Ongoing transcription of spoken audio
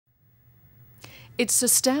It's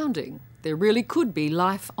astounding. There really could be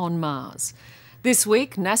life on Mars. This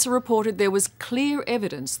week, NASA reported there was clear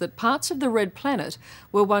evidence that parts of the red planet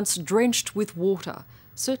were once drenched with water,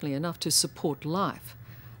 certainly enough to support life.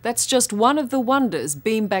 That's just one of the wonders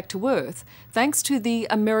beamed back to Earth, thanks to the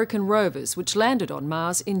American rovers which landed on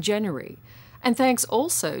Mars in January. And thanks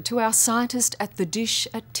also to our scientist at the dish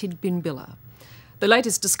at Tidbinbilla. The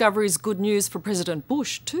latest discovery is good news for President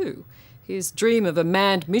Bush too. His dream of a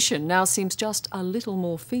manned mission now seems just a little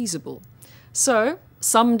more feasible. So,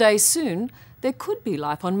 someday soon, there could be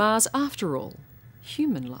life on Mars after all.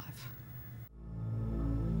 Human life.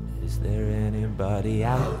 Is there anybody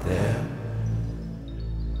out there?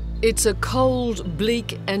 It's a cold,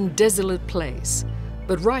 bleak and desolate place.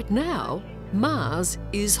 But right now, Mars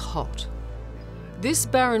is hot. This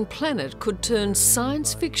barren planet could turn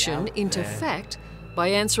science fiction into fact by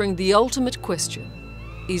answering the ultimate question: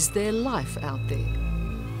 is there life out there?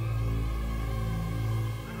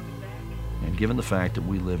 And given the fact that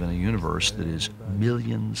we live in a universe that is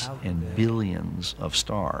millions and billions of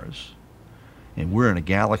stars, and we're in a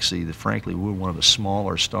galaxy that, frankly, we're one of the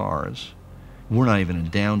smaller stars. We're not even in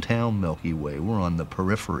downtown Milky Way. We're on the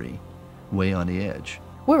periphery, way on the edge.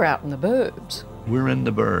 We're out in the burbs. We're in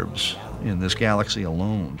the burbs, in this galaxy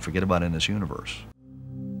alone. Forget about in this universe.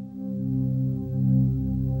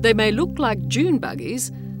 They may look like dune buggies,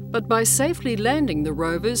 but by safely landing the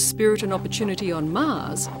rovers Spirit and Opportunity on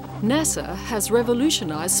Mars, NASA has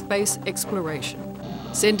revolutionised space exploration,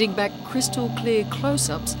 sending back crystal clear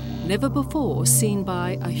close-ups never before seen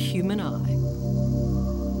by a human eye.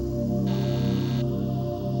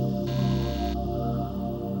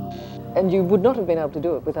 And you would not have been able to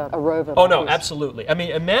do it without a rover. Oh no, absolutely. I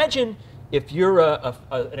mean, imagine if you're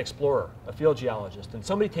an explorer, a field geologist, and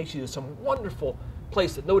somebody takes you to some wonderful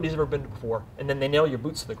place that nobody's ever been to before, and then they nail your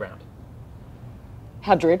boots to the ground.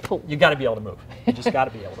 How dreadful. You got to be able to move. You just got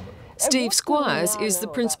to be able to move. Steve Squires is the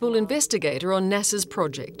principal investigator on NASA's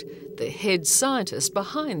project, the head scientist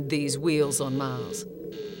behind these wheels on Mars.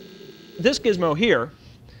 This gizmo here,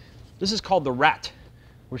 this is called the RAT,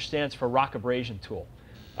 which stands for Rock Abrasion Tool.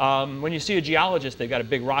 When you see a geologist, they've got a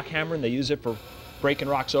big rock hammer and they use it for breaking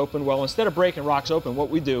rocks open. Well, instead of breaking rocks open, what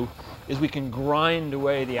we do is we can grind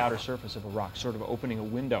away the outer surface of a rock, sort of opening a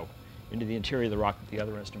window into the interior of the rock that the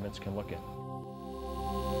other instruments can look at.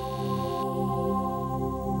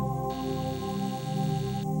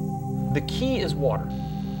 The key is water.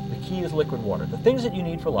 The key is liquid water. The things that you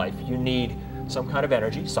need for life, you need some kind of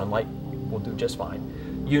energy. Sunlight will do just fine.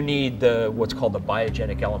 You need what's called the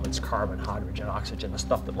biogenic elements, carbon, hydrogen, oxygen, the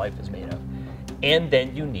stuff that life is made of. And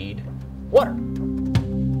then you need water.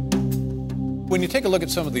 When you take a look at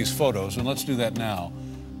some of these photos, and let's do that now,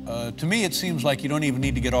 to me it seems like you don't even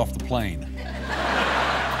need to get off the plane.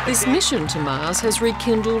 This mission to Mars has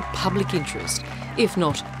rekindled public interest, if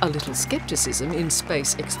not a little skepticism in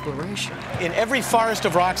space exploration. In every forest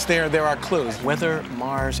of rocks there are clues. Whether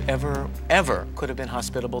Mars ever could have been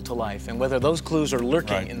hospitable to life, and whether those clues are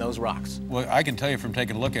lurking in those rocks. Well, I can tell you from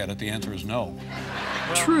taking a look at it, the answer is no.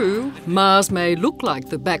 True, Mars may look like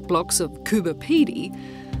the backblocks of Cuba PD,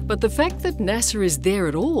 but the fact that NASA is there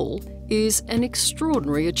at all is an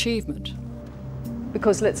extraordinary achievement.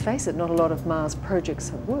 Because let's face it, not a lot of Mars projects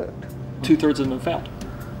have worked. 2/3 of them have failed.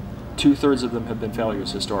 2/3 of them have been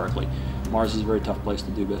failures historically. Mars is a very tough place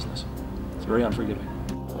to do business. It's very unforgiving.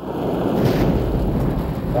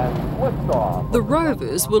 The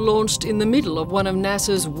rovers were launched in the middle of one of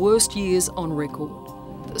NASA's worst years on record.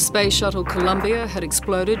 The Space Shuttle Columbia had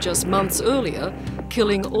exploded just months earlier,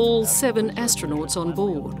 killing all 7 astronauts on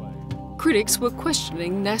board. Critics were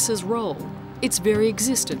questioning NASA's role, its very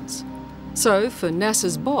existence. So, for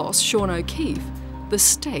NASA's boss, Sean O'Keefe, the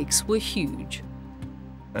stakes were huge.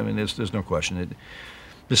 I mean, there's no question.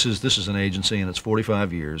 This is an agency in its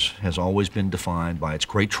 45 years has always been defined by its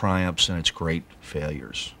great triumphs and its great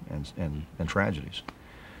failures and tragedies.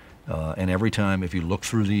 And every time, if you look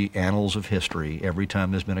through the annals of history, every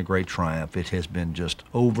time there's been a great triumph, it has been just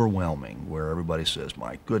overwhelming, where everybody says,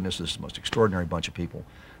 my goodness, this is the most extraordinary bunch of people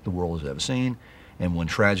the world has ever seen. And when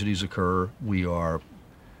tragedies occur, we are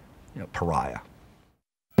pariah.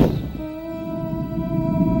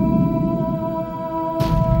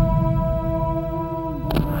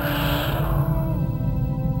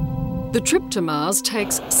 The trip to Mars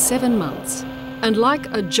takes 7 months, and like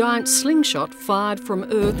a giant slingshot fired from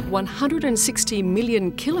Earth 160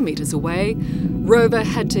 million kilometres away, rover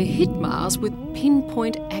had to hit Mars with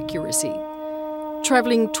pinpoint accuracy.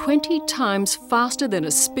 Travelling 20 times faster than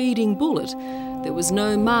a speeding bullet, there was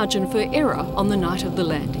no margin for error on the night of the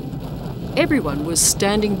landing. Everyone was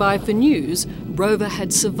standing by for news rover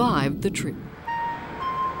had survived the trip.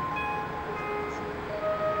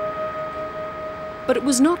 But it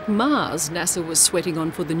was not Mars NASA was sweating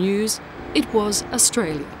on for the news, it was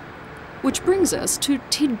Australia. Which brings us to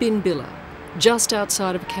Tidbinbilla, just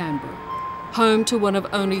outside of Canberra, home to one of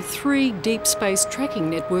only 3 deep space tracking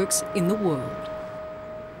networks in the world.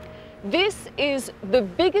 This is the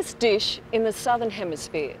biggest dish in the Southern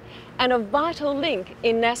Hemisphere and a vital link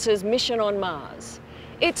in NASA's mission on Mars.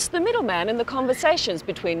 It's the middleman in the conversations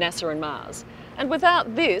between NASA and Mars. And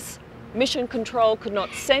without this, Mission Control could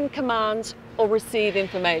not send commands or receive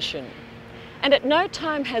information. And at no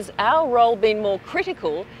time has our role been more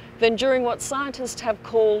critical than during what scientists have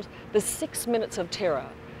called the 6 minutes of terror,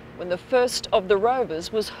 when the first of the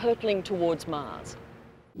rovers was hurtling towards Mars.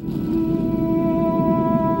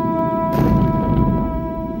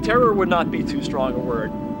 Terror would not be too strong a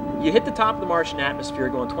word. You hit the top of the Martian atmosphere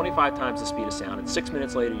going 25 times the speed of sound, and 6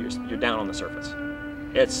 minutes later you're down on the surface.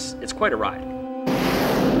 It's quite a ride.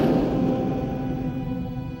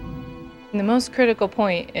 The most critical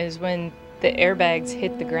point is when the airbags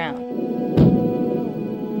hit the ground.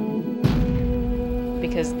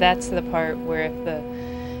 Because that's the part where if the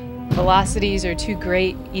velocities are too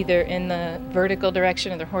great, either in the vertical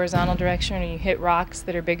direction or the horizontal direction, and you hit rocks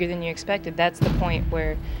that are bigger than you expected, that's the point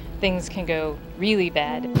where things can go really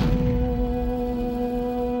bad. 2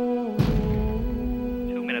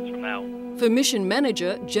 minutes from now. For mission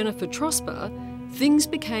manager Jennifer Trosper, things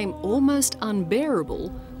became almost unbearable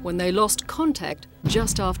when they lost contact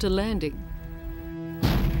just after landing.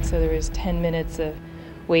 So there was 10 minutes of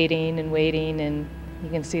waiting, and you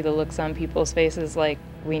can see the looks on people's faces like,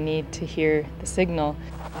 we need to hear the signal.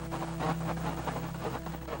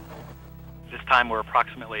 This time we're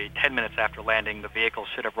approximately 10 minutes after landing. The vehicle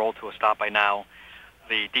should have rolled to a stop by now.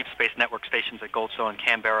 The Deep Space Network stations at Goldstone and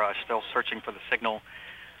Canberra are still searching for the signal.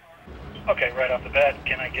 Okay, right off the bat,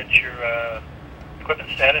 can I get your equipment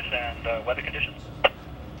status and weather conditions?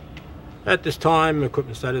 At this time,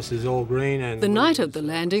 equipment status is all green. And the night of the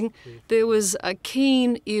landing, there was a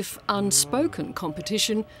keen, if unspoken,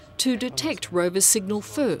 competition to detect rover signal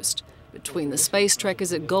first between the space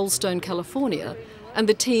trackers at Goldstone, California, and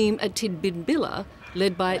the team at Tidbinbilla,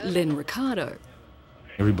 led by Len Ricardo.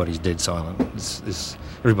 Everybody's dead silent.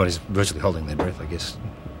 Everybody's virtually holding their breath, I guess,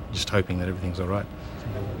 just hoping that everything's all right.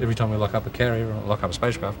 Every time we lock up a carrier or lock up a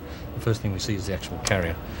spacecraft, the first thing we see is the actual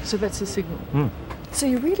carrier. So that's the signal? Mm. So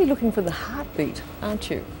you're really looking for the heartbeat, aren't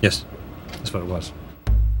you? Yes, that's what it was.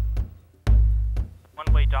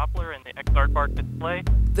 One-way Doppler and the XR bar display.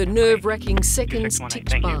 The nerve-wracking seconds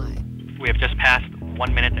ticked by. We have just passed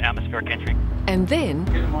 1 minute to atmospheric entry. And then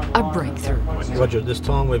a breakthrough. Roger, at this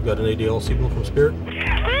time we've got an EDL signal from Spirit. It's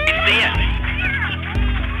the end.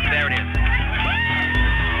 There it is.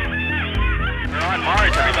 We're on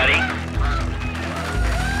Mars, everybody.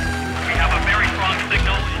 We have a very strong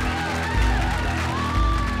signal.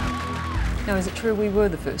 Now, is it true we were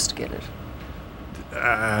the first to get it?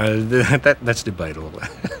 That's debatable.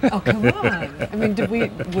 Oh, come on. I mean,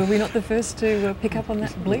 were we not the first to pick up on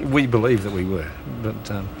that bleep? We believe that we were,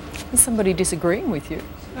 but... Is somebody disagreeing with you?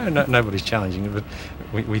 No, nobody's challenging it, but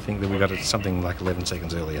we think that we got it something like 11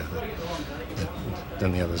 seconds earlier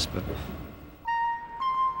than the others. But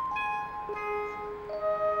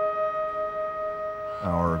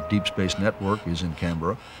our deep space network is in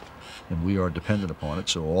Canberra, and we are dependent upon it,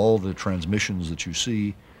 so all the transmissions that you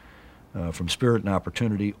see from Spirit and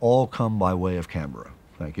Opportunity all come by way of Canberra.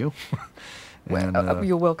 Thank you. And,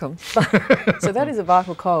 you're welcome. So that is a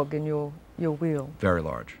vital cog in your wheel. Very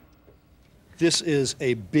large. This is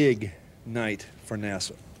a big night for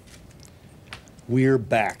NASA. We're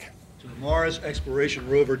back. To the Mars Exploration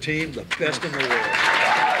Rover team, the best in the world.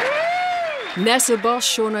 NASA boss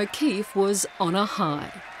Sean O'Keefe was on a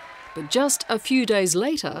high. But just a few days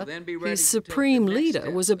later, his supreme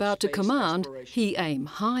leader was about to command he aim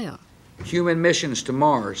higher. Human missions to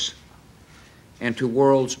Mars and to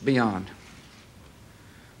worlds beyond.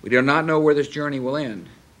 We do not know where this journey will end,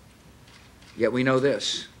 yet we know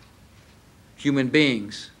this. Human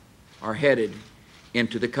beings are headed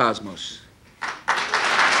into the cosmos.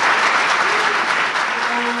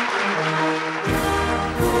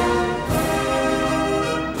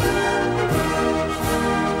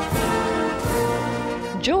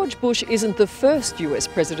 George Bush isn't the first US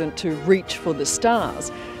president to reach for the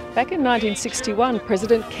stars. Back in 1961,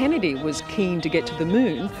 President Kennedy was keen to get to the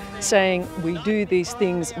moon, saying, "We do these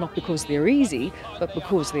things not because they're easy, but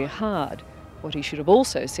because they're hard." What he should have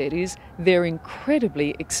also said is, they're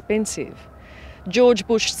incredibly expensive. George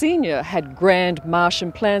Bush Sr. had grand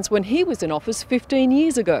Martian plans when he was in office 15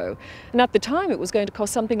 years ago. And at the time, it was going to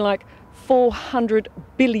cost something like $400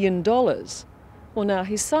 billion. Well, now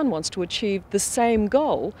his son wants to achieve the same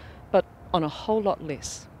goal, but on a whole lot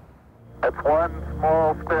less. It's one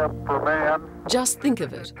small step for man. Just think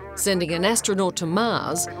of it, sending an astronaut to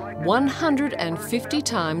Mars 150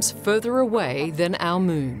 times further away than our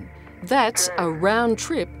moon. That's a round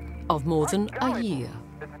trip of more than a year.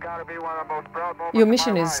 Your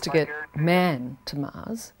mission is to get man to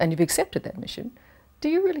Mars, and you've accepted that mission. Do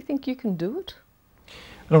you really think you can do it?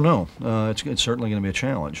 I don't know. It's certainly going to be a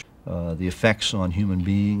challenge. The effects on human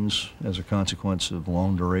beings as a consequence of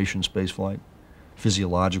long-duration spaceflight,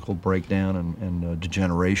 physiological breakdown and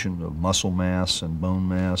degeneration of muscle mass and bone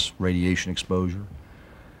mass, radiation exposure,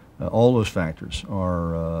 all those factors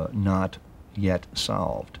are not yet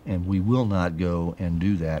solved, and we will not go and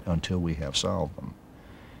do that until we have solved them.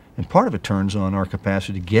 And part of it turns on our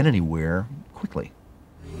capacity to get anywhere quickly.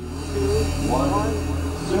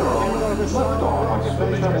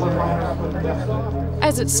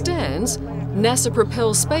 As it stands, NASA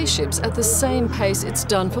propels spaceships at the same pace it's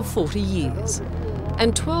done for 40 years.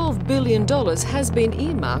 And $12 billion has been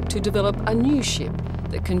earmarked to develop a new ship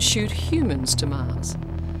that can shoot humans to Mars.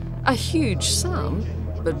 A huge sum,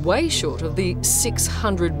 but way short of the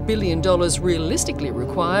 $600 billion realistically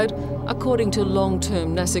required, according to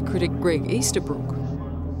long-term NASA critic Greg Easterbrook.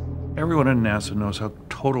 Everyone in NASA knows how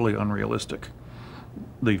totally unrealistic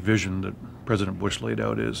the vision that President Bush laid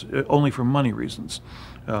out is, only for money reasons,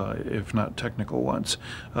 if not technical ones.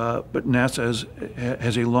 But NASA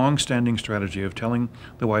has a long-standing strategy of telling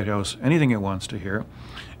the White House anything it wants to hear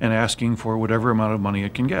and asking for whatever amount of money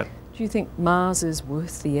it can get. Do you think Mars is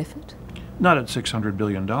worth the effort? Not at $600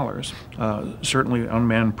 billion. Certainly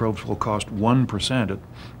unmanned probes will cost 1% at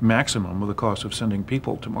maximum of the cost of sending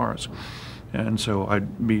people to Mars. And so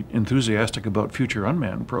I'd be enthusiastic about future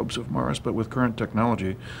unmanned probes of Mars, but with current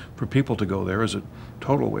technology, for people to go there is a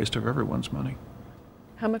total waste of everyone's money.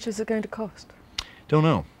 How much is it going to cost? Don't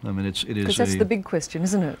know. I mean, it is because that's the big question,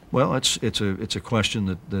 isn't it? Well, it's a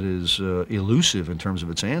question that is elusive in terms of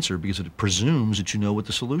its answer, because it presumes that you know what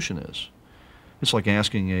the solution is. It's like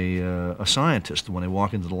asking a scientist when they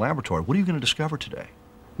walk into the laboratory, what are you going to discover today?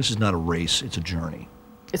 This is not a race, it's a journey.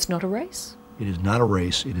 It's not a race? It is not a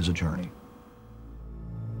race, it is a journey.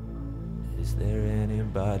 Is there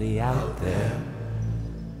anybody out there?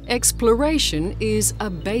 Exploration is a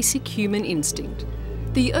basic human instinct.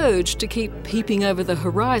 The urge to keep peeping over the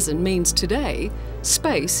horizon means today,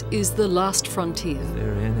 space is the last frontier. Is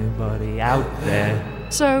there anybody out there?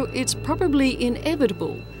 So it's probably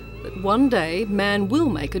inevitable that one day man will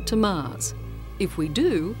make it to Mars. If we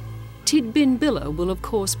do, Tidbinbilla will of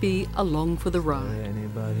course be along for the ride. Is there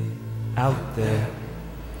anybody out there?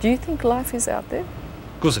 Do you think life is out there?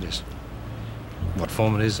 Of course it is. What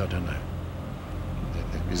form it is, I don't know.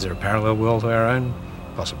 Is there a parallel world to our own?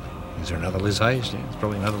 Possibly. Is there another Liz Hayes? Yeah, it's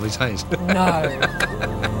probably another Liz Hayes. No.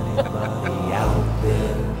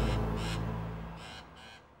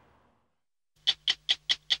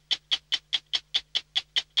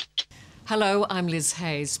 Hello, I'm Liz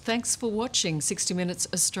Hayes. Thanks for watching 60 Minutes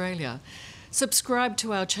Australia. Subscribe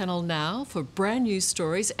to our channel now for brand new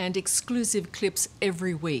stories and exclusive clips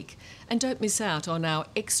every week. And don't miss out on our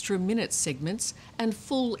extra minute segments and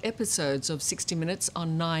full episodes of 60 Minutes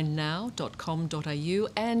on 9now.com.au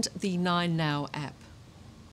and the 9Now app.